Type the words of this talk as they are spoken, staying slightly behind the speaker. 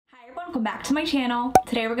welcome back to my channel.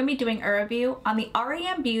 Today we're going to be doing a review on the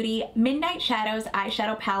R.E.M Beauty Midnight Shadows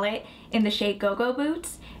eyeshadow palette in the shade Gogo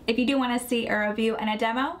Boots. If you do want to see a review and a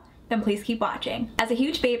demo, then please keep watching. As a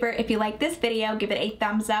huge favor, if you like this video, give it a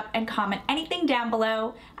thumbs up and comment anything down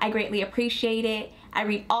below. I greatly appreciate it. I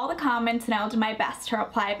read all the comments and I'll do my best to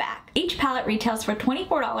reply back. Each palette retails for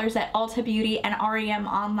 $24 at Ulta Beauty and R.E.M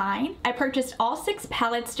online. I purchased all 6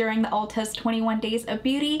 palettes during the Ulta's 21 Days of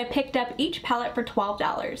Beauty. I picked up each palette for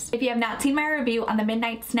 $12. If you have not seen my review on the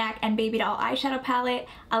Midnight Snack and Baby Doll eyeshadow palette,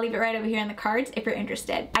 I'll leave it right over here in the cards if you're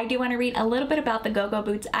interested. I do want to read a little bit about the Gogo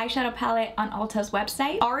Boots eyeshadow palette on Ulta's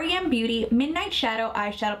website. R.E.M Beauty Midnight Shadow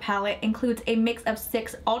eyeshadow palette includes a mix of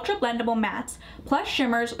 6 ultra blendable mattes plus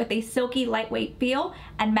shimmers with a silky lightweight feel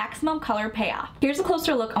and maximum color payoff. Here's a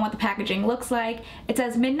closer look on what the packaging looks like. It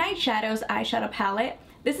says Midnight Shadows eyeshadow palette.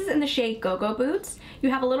 This is in the shade Gogo Boots.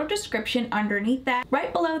 You have a little description underneath that.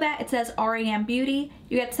 Right below that it says R.E.M Beauty.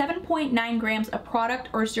 You get 7.9 grams of product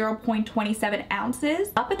or 0.27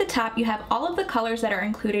 ounces. Up at the top you have all of the colors that are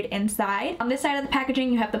included inside. On this side of the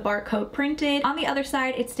packaging you have the barcode printed. On the other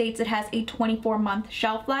side it states it has a 24-month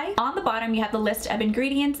shelf life. On the bottom you have the list of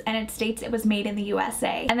ingredients and it states it was made in the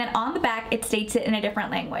USA. And then on the back it states it in a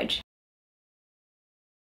different language.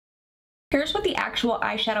 Here's what the actual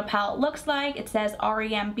eyeshadow palette looks like. It says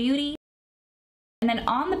R.E.M Beauty. And then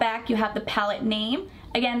on the back you have the palette name.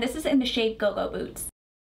 Again, this is in the shade Gogo Boots.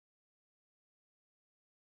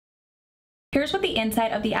 Here's what the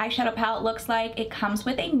inside of the eyeshadow palette looks like. It comes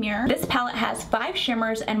with a mirror. This palette has 5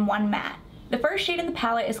 shimmers and 1 matte. The first shade in the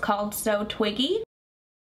palette is called So Twiggy.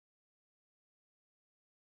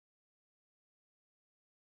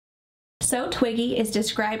 So Twiggy is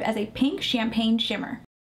described as a pink champagne shimmer.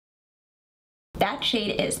 That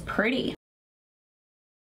shade is pretty.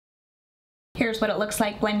 Here's what it looks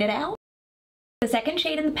like blended out. The second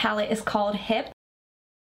shade in the palette is called Hip.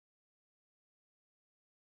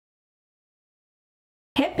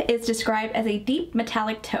 Hip is described as a deep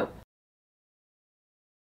metallic taupe.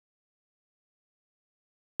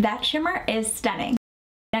 That shimmer is stunning.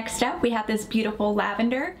 Next up we have this beautiful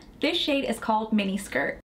lavender. This shade is called Mini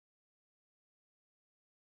Skirt.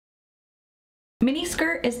 Mini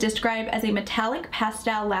Skirt is described as a metallic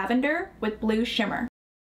pastel lavender with blue shimmer.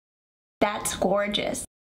 That's gorgeous.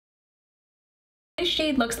 This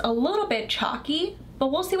shade looks a little bit chalky,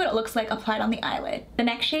 but we'll see what it looks like applied on the eyelid. The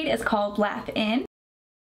next shade is called Laugh In.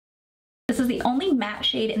 This is the only matte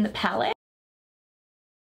shade in the palette.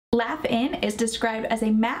 Laugh In is described as a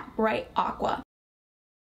matte bright aqua.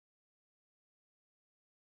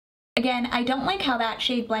 Again, I don't like how that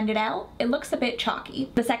shade blended out. It looks a bit chalky.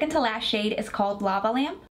 The second to last shade is called Lava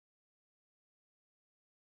Lamp.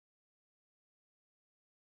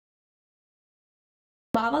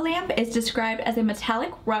 Lava Lamp is described as a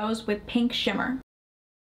metallic rose with pink shimmer.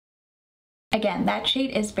 Again, that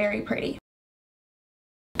shade is very pretty.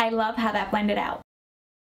 I love how that blended out.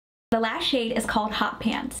 The last shade is called Hot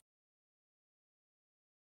Pants.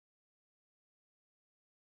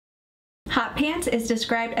 Hot Pants is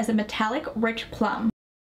described as a metallic rich plum.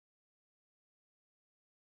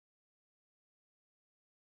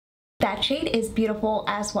 That shade is beautiful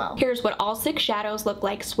as well. Here's what all 6 shadows look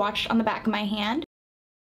like swatched on the back of my hand.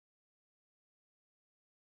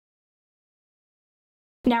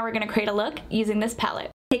 Now we're going to create a look using this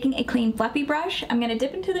palette. Taking a clean fluffy brush, I'm going to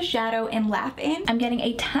dip into the shadow and Laugh In. I'm getting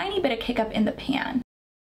a tiny bit of kick up in the pan.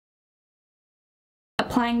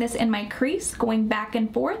 Applying this in my crease, going back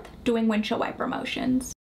and forth, doing windshield wiper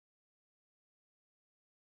motions.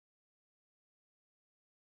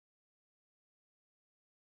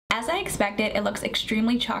 As I expected, it looks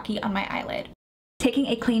extremely chalky on my eyelid. Taking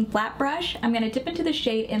a clean flat brush, I'm going to dip into the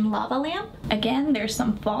shade in Lava Lamp. Again, there's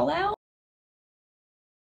some fallout.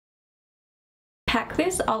 Pack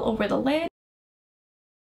this all over the lid.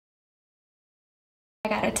 I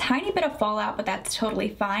got a tiny bit of fallout, but that's totally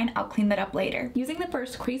fine. I'll clean that up later. Using the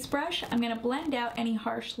first crease brush, I'm going to blend out any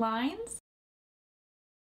harsh lines.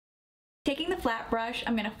 Taking the flat brush,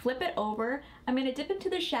 I'm going to flip it over. I'm going to dip into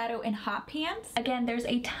the shadow in Hot Pants. Again, there's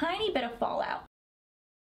a tiny bit of fallout.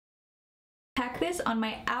 Pack this on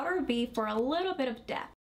my outer V for a little bit of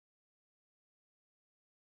depth.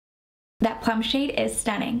 That plum shade is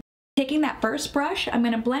stunning. Taking that first brush, I'm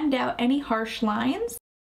going to blend out any harsh lines.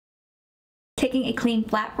 Taking a clean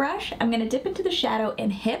flat brush, I'm going to dip into the shadow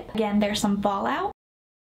in Hip. Again, there's some fallout.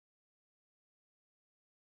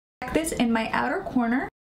 Pack this in my outer corner.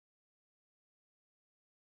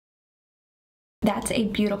 That's a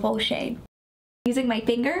beautiful shade. Using my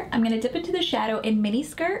finger, I'm going to dip into the shadow in Mini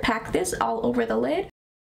Skirt. Pack this all over the lid.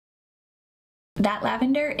 That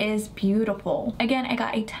lavender is beautiful. Again, I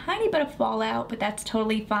got a tiny bit of fallout, but that's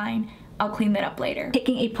totally fine. I'll clean that up later.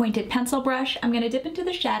 Taking a pointed pencil brush, I'm gonna dip into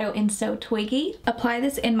the shadow in So Twiggy. Apply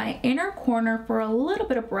this in my inner corner for a little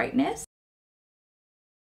bit of brightness.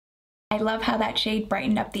 I love how that shade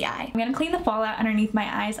brightened up the eye. I'm gonna clean the fallout underneath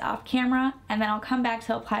my eyes off camera, and then I'll come back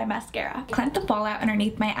to apply mascara. Cleanse the fallout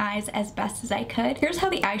underneath my eyes as best as I could. Here's how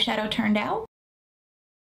the eyeshadow turned out.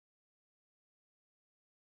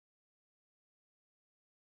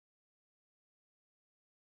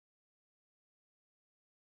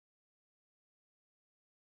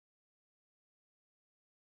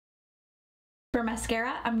 For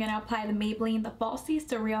mascara, I'm gonna apply the Maybelline The Falsies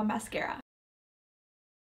Surreal Mascara.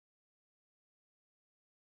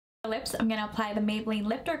 For lips, I'm gonna apply the Maybelline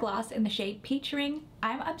Lifter Gloss in the shade Peach Ring.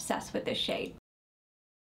 I'm obsessed with this shade.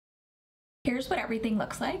 Here's what everything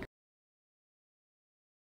looks like.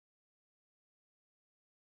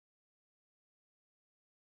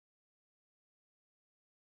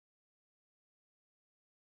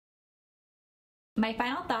 My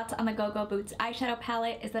final thoughts on the Gogo Boots eyeshadow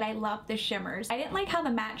palette is that I love the shimmers. I didn't like how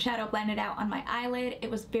the matte shadow blended out on my eyelid.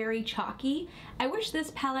 It was very chalky. I wish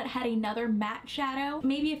this palette had another matte shadow.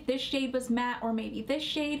 Maybe if this shade was matte or maybe this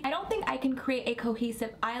shade. I don't think I can create a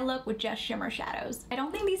cohesive eye look with just shimmer shadows. I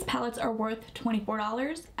don't think these palettes are worth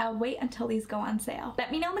 $24. I'll wait until these go on sale.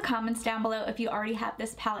 Let me know in the comments down below if you already have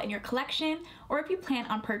this palette in your collection or if you plan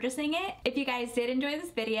on purchasing it. If you guys did enjoy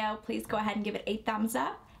this video, please go ahead and give it a thumbs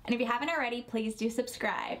up. And if you haven't already, please do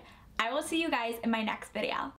subscribe. I will see you guys in my next video.